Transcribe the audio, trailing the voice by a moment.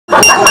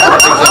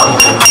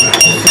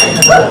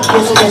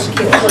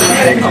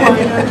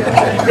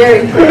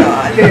Very pretty,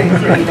 very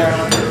pretty,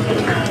 darling.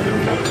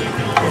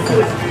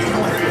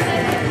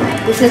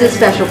 This is a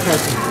special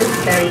present. This is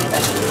very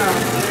special.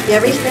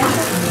 Very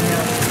special?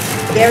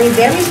 Very,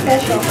 very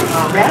special.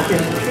 Wrapped in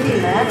pretty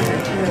lavender,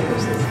 too.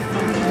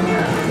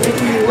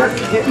 Making me work.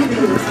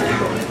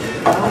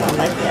 Oh, I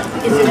like that.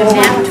 Is it a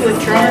map to a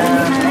train?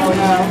 Oh,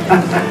 no.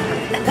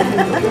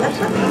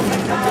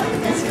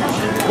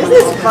 Isn't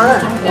this fun?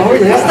 Oh,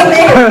 yeah.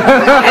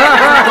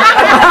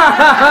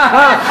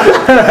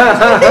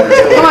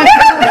 Come on.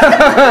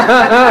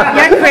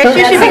 Young Chris,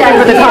 you should be good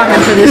with the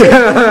comments for this.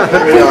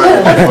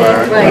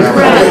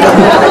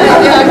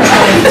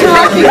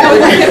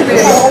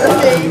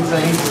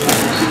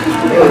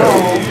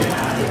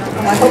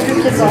 I hope you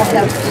kids all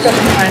have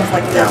special times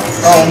like this.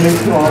 Oh, me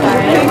too. I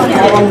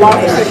will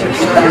love it.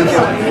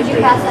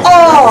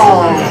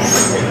 Oh!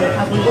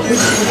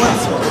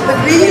 The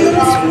greedy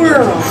little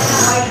squirrel.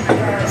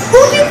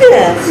 Who did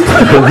this?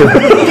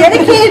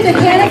 Dedicated to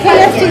Hannah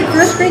Cassidy's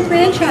first great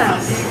grandchild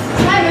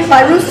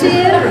by Ruth C.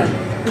 Andrew.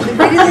 The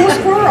greedy little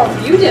squirrel.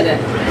 You did it.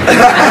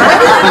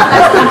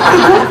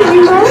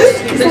 You wrote?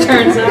 It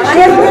turns out. I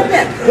have written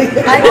it.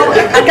 I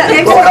got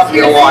excellent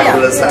years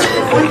there.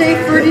 One day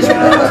Ferdy's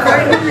school was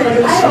very hungry and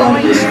it was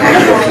snowing.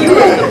 You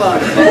wrote the book.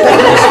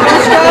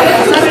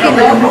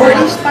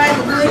 Ferdy spied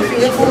the blue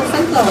field full of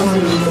sunflower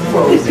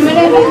seeds.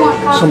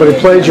 Somebody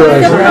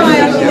plagiarized it. The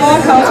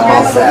log house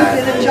grandmother lived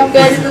in and jumped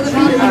into the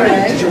feed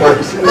tray.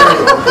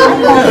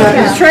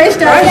 The tray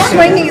started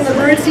swinging and the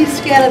bird seed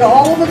scattered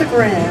all over the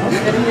ground.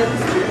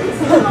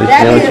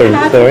 That made it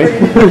hard for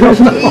him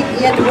to eat.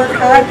 He had to work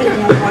hard to eat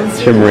one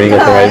seed Shimmering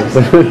at the right.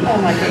 Oh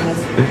my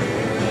goodness.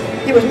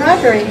 He was not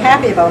very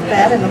happy about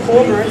that, and the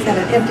poor birds had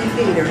an empty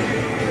feeder.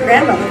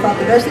 Grandmother thought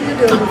the best thing to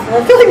do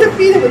before filling the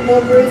feeder with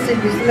more bird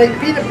seed was to make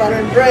peanut butter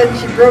and bread.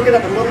 She broke it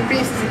up in little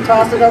pieces and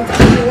tossed it out the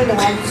window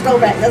on the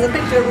stove back. There's a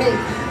picture of me.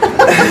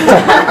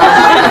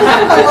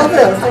 I love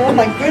this. Oh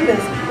my goodness.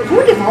 Who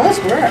did all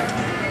this work?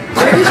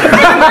 You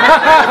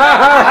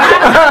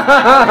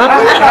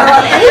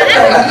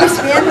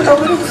scanned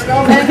over to the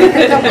snowman and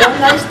picked up one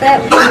nice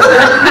fat piece of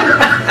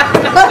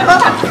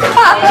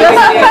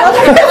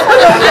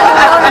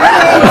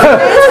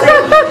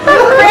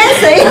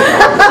Francie.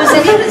 Was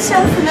any of it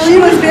sound familiar? She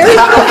was very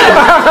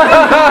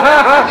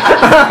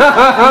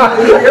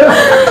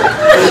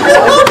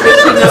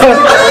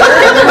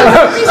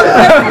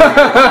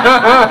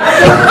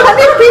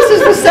hundred pieces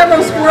for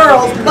several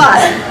squirrels,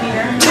 but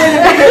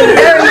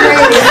very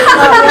rainy.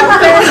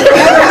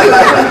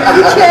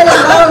 Each had a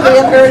lonely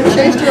of her and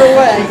chased her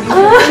away.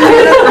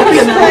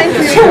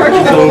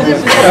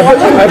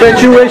 I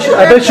bet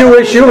you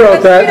wish you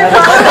wrote that.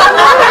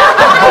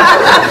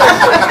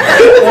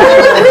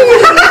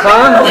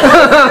 Huh?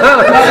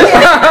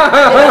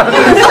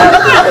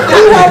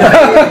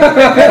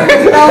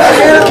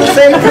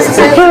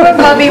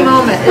 Bubbe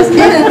moment. It's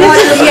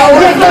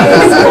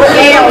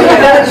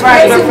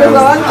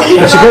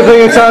a good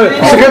thing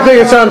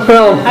it's on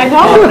film. I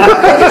know.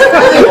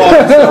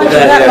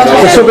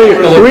 This will be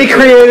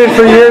recreated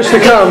for years to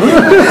come. Oh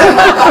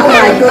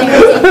my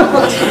goodness.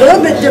 A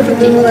little bit different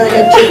than when I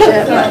had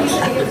chit-chat.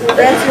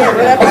 Francie had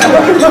wrapped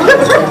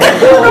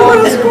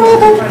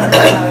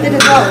They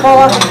did not fall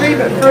off the tree,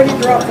 but Ferdy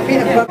dropped the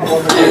peanut butter.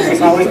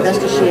 It's always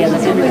best to share.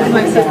 That's everything.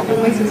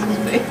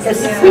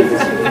 It's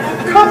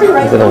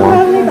copyright by the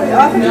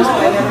author.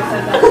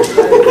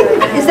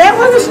 Is that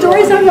one of the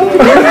stories I'm going to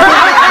do?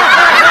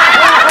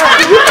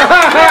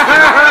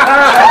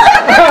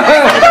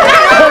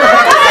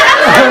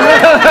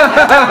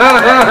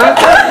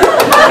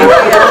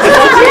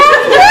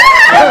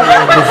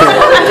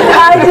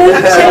 I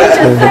didn't change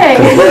a thing.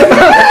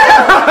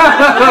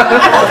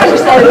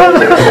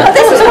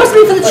 This is supposed to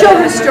be for the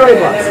children's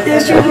storybooks.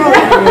 Yes, you're wrong.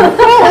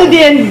 Well,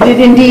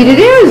 indeed it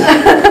is.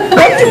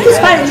 Where did you please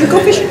find it? Did you go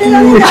fishing in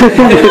it?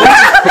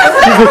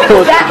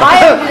 That, I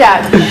do that.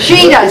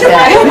 She does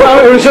that.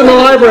 Oh, it was in the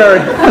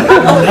library.